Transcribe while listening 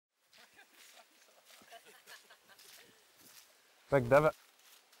Big divot.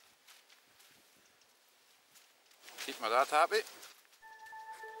 Keep my dad happy.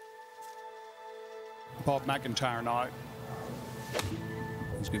 Bob MacIntyre now.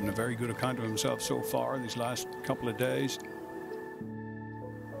 He's given a very good account of himself so far these last couple of days.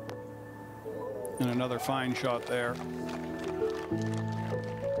 And another fine shot there.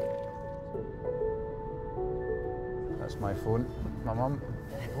 That's my phone. My mum.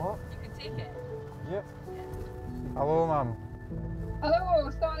 What? You can take it. Yep. Hello, Mum. Hello,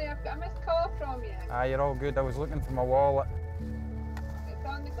 sorry, I've got a missed call from you. Ah, you're all good. I was looking for my wallet. It's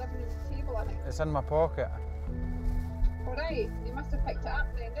on the living room table, I think. It's in my pocket. All right, you must have picked it up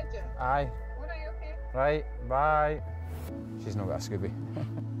then, did you? Aye. All right, okay. Right, bye. She's not got a Scooby.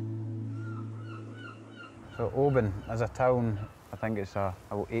 So Oban, as a town, I think it's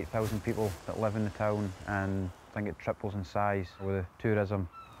about 8,000 people that live in the town, and I think it triples in size with tourism.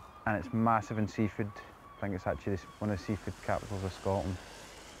 And it's massive in seafood. I think it's actually one of the seafood capitals of Scotland.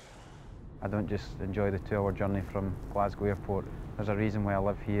 I don't just enjoy the 2-hour journey from Glasgow Airport. There's a reason why I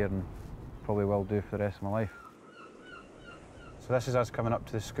live here and probably will do for the rest of my life. So this is us coming up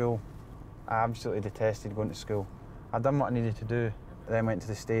to the school. I absolutely detested going to school. I'd done what I needed to do, then went to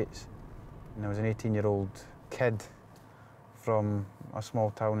the States. And I was an 18-year-old kid from a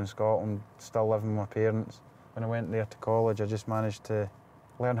small town in Scotland, still living with my parents. When I went there to college, I just managed to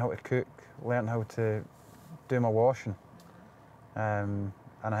learn how to cook, learn how to do my washing. And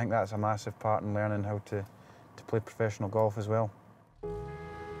I think that's a massive part in learning how to play professional golf as well.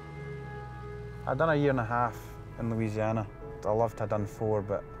 I'd done a 1.5 years in Louisiana. I loved to have done 4,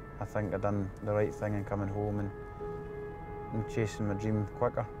 but I think I'd done the right thing in coming home and chasing my dream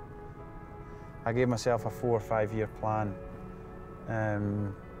quicker. I gave myself a 4 or 5 year plan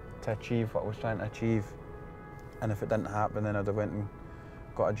to achieve what I was trying to achieve. And if it didn't happen, then I'd have went and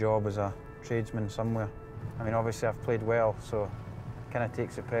got a job as a tradesman somewhere. I mean, obviously I've played well, so it kind of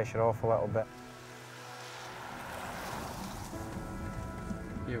takes the pressure off a little bit.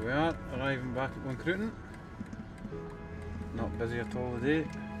 Here we are, arriving back at Glencruitten. Not busy at all today.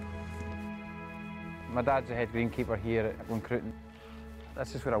 My dad's the head greenkeeper here at Glencruitten.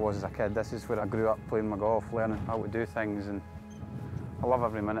 This is where I was as a kid. This is where I grew up playing my golf, learning how to do things, and I love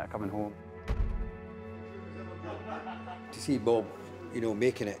every minute of coming home. To see Bob, you know,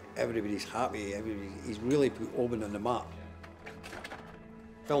 making it, everybody's happy, he's really put Oban on the map.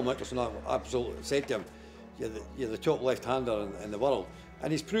 Phil Mickelson absolutely said to him, you're the top left-hander in the world,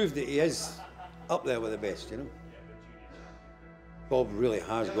 and he's proved that he is up there with the best, you know. Bob really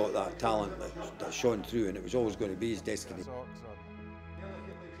has got that talent that shone through, and it was always going to be his destiny.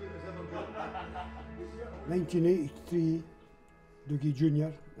 1983, Doogie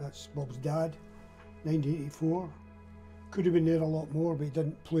Jr., that's Bob's dad. 1984, could have been there a lot more, but he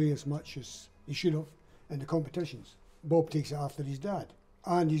didn't play as much as he should have in the competitions. Bob takes it after his dad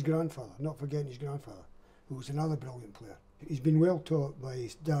and his grandfather, not forgetting his grandfather, who was another brilliant player. He's been well taught by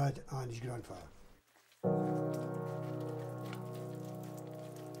his dad and his grandfather.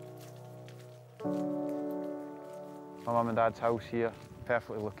 My mum and dad's house here,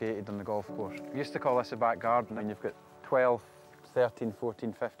 perfectly located on the golf course. We used to call this a back garden, and you've got 12, 13,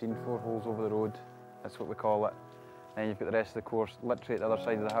 14, 15, 4 holes over the road. That's what we call it. And you've got the rest of the course literally at the other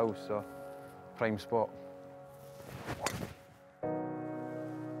side of the house, so prime spot.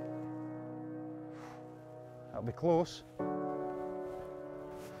 That'll be close. I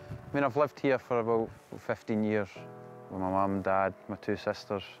mean, I've lived here for about 15 years with my mum, dad, my 2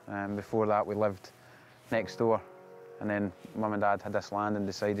 sisters. Before that, we lived next door. And then mum and dad had this land and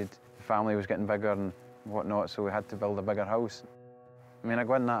decided the family was getting bigger and whatnot, so we had to build a bigger house. I mean, I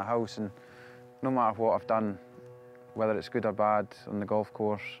go in that house and no matter what I've done, whether it's good or bad on the golf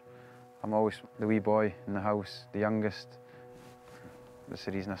course, I'm always the wee boy in the house, the youngest. That's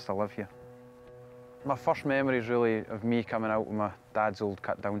the reason I still live here. My first memories really of me coming out with my dad's old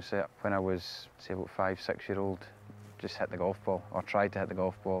cut-down set when I was, say, about 5, 6-year-old, just hit the golf ball, or tried to hit the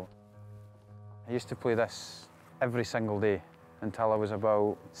golf ball. I used to play this every single day until I was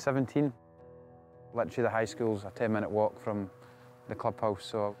about 17. Literally the high school's a 10-minute walk from the clubhouse,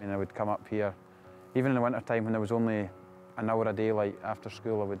 so I would come up here. Even in the winter time when there was only an hour of daylight after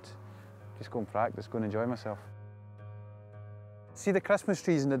school, I would just go and practice, go and enjoy myself. See the Christmas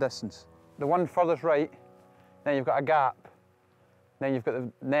trees in the distance? The one furthest right, then you've got a gap, then you've got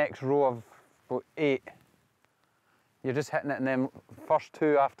the next row of about 8. You're just hitting it in them first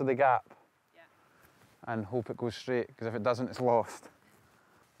 2 after the gap. And hope it goes straight, because if it doesn't, it's lost.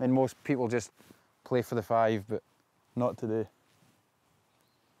 Then most people just play for the 5, but not today.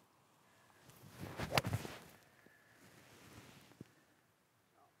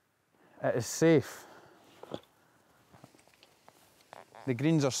 It is safe. The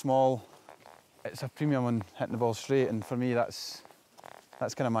greens are small. It's a premium on hitting the ball straight, and for me that's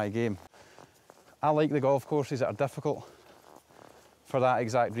kind of my game. I like the golf courses that are difficult for that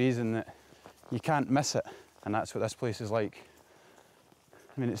exact reason, that you can't miss it, and that's what this place is like.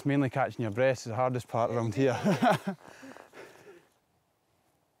 I mean, it's mainly catching your breath is the hardest part around here.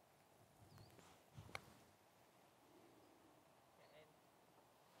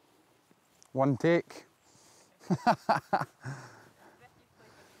 One take.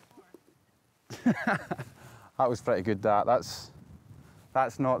 That was pretty good, that.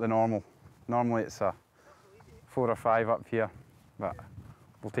 That's not the normal. Normally it's a 4 or 5 up here, but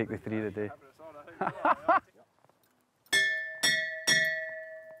we'll take the 3 today.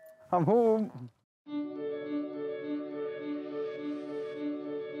 I'm home.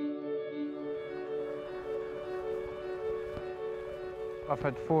 I've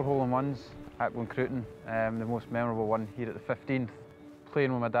had 4 hole-in-ones at Glencruitten, the most memorable one here at the 15th.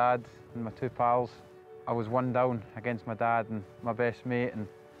 Playing with my dad and my 2 pals. I was 1 down against my dad and my best mate, and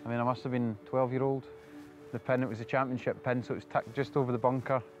I mean, I must have been 12-year-old. The pin, it was a championship pin, so it was tucked just over the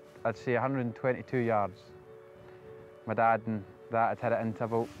bunker. I'd say 122 yards. My dad and that had hit it into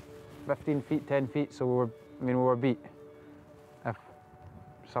about 15 feet, 10 feet, so we were beat. If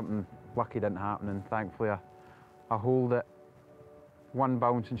something lucky didn't happen, and thankfully I holed it, 1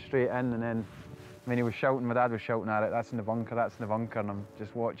 bouncing straight in, and then, I mean, he was shouting, my dad was shouting at it, that's in the bunker, that's in the bunker, and I'm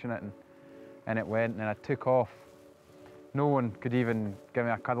just watching it, and it went, and then I took off. No one could even give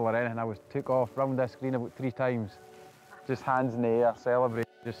me a cuddle or anything. I took off round this green about 3 times, just hands in the air, celebrate.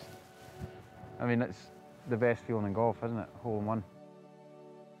 I mean, it's the best feeling in golf, isn't it? Hole-in-one.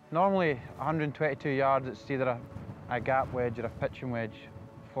 Normally, 122 yards, it's either a gap wedge or a pitching wedge,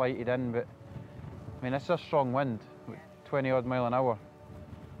 flighted in, but I mean, it's a strong wind, 20-odd mile an hour,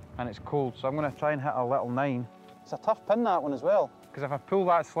 and it's cold, so I'm going to try and hit a little 9. It's a tough pin, that one, as well, because if I pull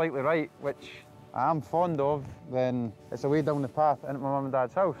that slightly right, which I am fond of, then it's away down the path into my mum and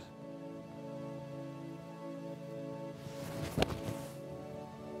dad's house.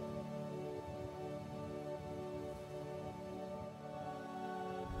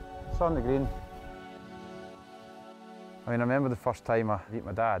 It's on the green. I mean, I remember the first time I beat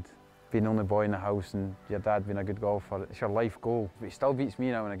my dad, being the only boy in the house and your dad being a good golfer. It's your life goal, but he still beats me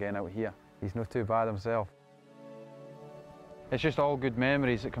now and again out here. He's not too bad himself. It's just all good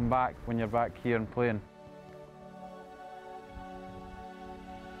memories that come back when you're back here and playing.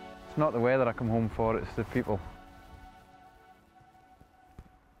 It's not the weather I come home for, it's the people.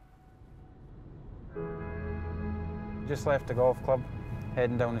 Just left the golf club,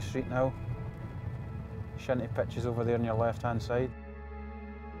 heading down the street now. Shinty pitches over there on your left-hand side.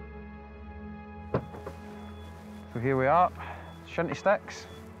 So here we are, Shinty sticks.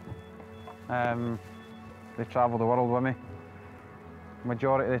 They travel the world with me.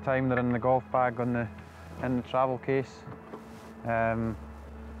 Majority of the time they're in the golf bag in the travel case.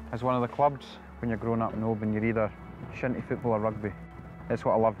 As one of the clubs, when you're growing up in Oban, you're either Shinty football or rugby. It's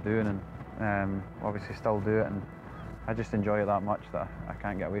what I love doing, and obviously still do it, and I just enjoy it that much that I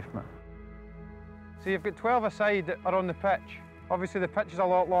can't get away from it. So you've got 12 aside that are on the pitch. Obviously the pitch is a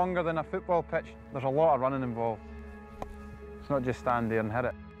lot longer than a football pitch. There's a lot of running involved. It's not just stand there and hit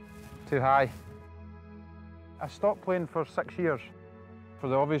it. Too high. I stopped playing for 6 years. For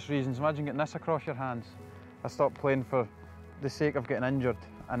the obvious reasons. Imagine getting this across your hands. I stopped playing for the sake of getting injured,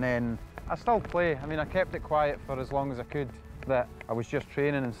 and then I still play. I mean, I kept it quiet for as long as I could, that I was just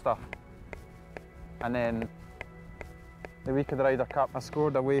training and stuff. And then the week of the Ryder Cup, I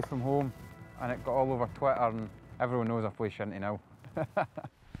scored away from home, and it got all over Twitter, and everyone knows I play Shinty now.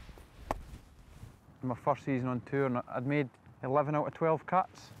 My first season on tour, and I'd made 11 out of 12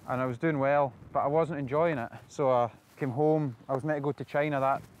 cuts, and I was doing well, but I wasn't enjoying it. So I came home. I was meant to go to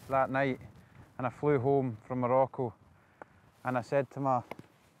China that night, and I flew home from Morocco, and I said to my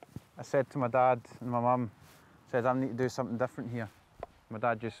dad and my mum, said, I need to do something different here. My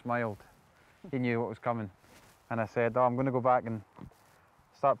dad just smiled. He knew what was coming. And I said, oh, I'm going to go back and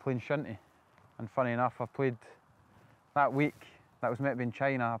start playing Shinty. And funny enough, I played that week that was meant to be in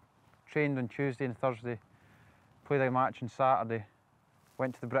China. I trained on Tuesday and Thursday, played a match on Saturday,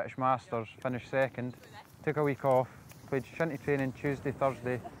 went to the British Masters, finished second, took a week off, played Shinty training Tuesday,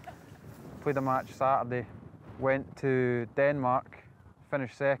 Thursday, played a match Saturday, went to Denmark,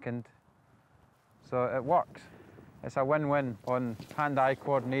 finished second. So it works. It's a win-win on hand-eye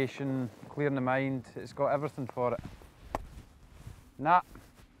coordination, clearing the mind. It's got everything for it. Nah.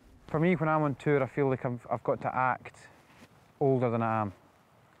 For me, when I'm on tour, I feel like I've got to act older than I am.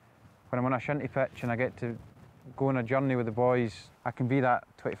 When I'm on a Shinty pitch and I get to go on a journey with the boys, I can be that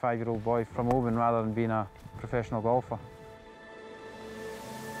 25-year-old boy from Oban rather than being a professional golfer.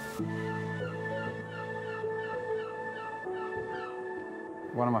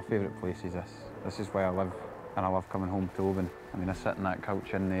 One of my favourite places, this. This is where I live, and I love coming home to Oban. I mean, I sit on that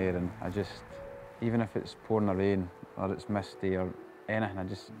couch in there, and I just, even if it's pouring the rain, or it's misty, or anything, I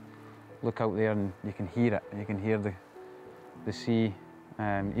just look out there and you can hear it. You can hear the sea.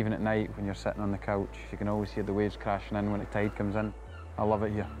 Even at night, when you're sitting on the couch, you can always hear the waves crashing in when the tide comes in. I love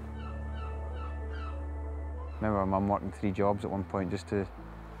it here. I remember my mum working 3 jobs at one point just to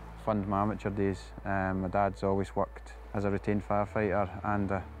fund my amateur days. My dad's always worked as a retained firefighter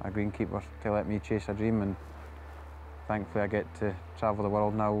and a greenkeeper to let me chase a dream, and thankfully I get to travel the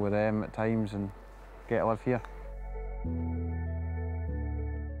world now with them at times and get to live here.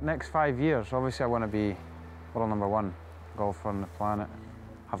 Next 5 years, obviously I want to be world #1 golfer on the planet.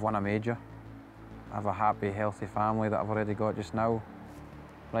 I've won a major. I have a happy, healthy family that I've already got just now.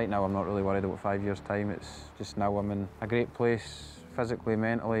 Right now I'm not really worried about 5 years' time. It's just now I'm in a great place physically,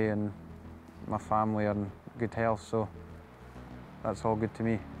 mentally, and my family are in good health, so that's all good to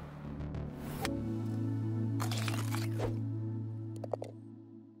me.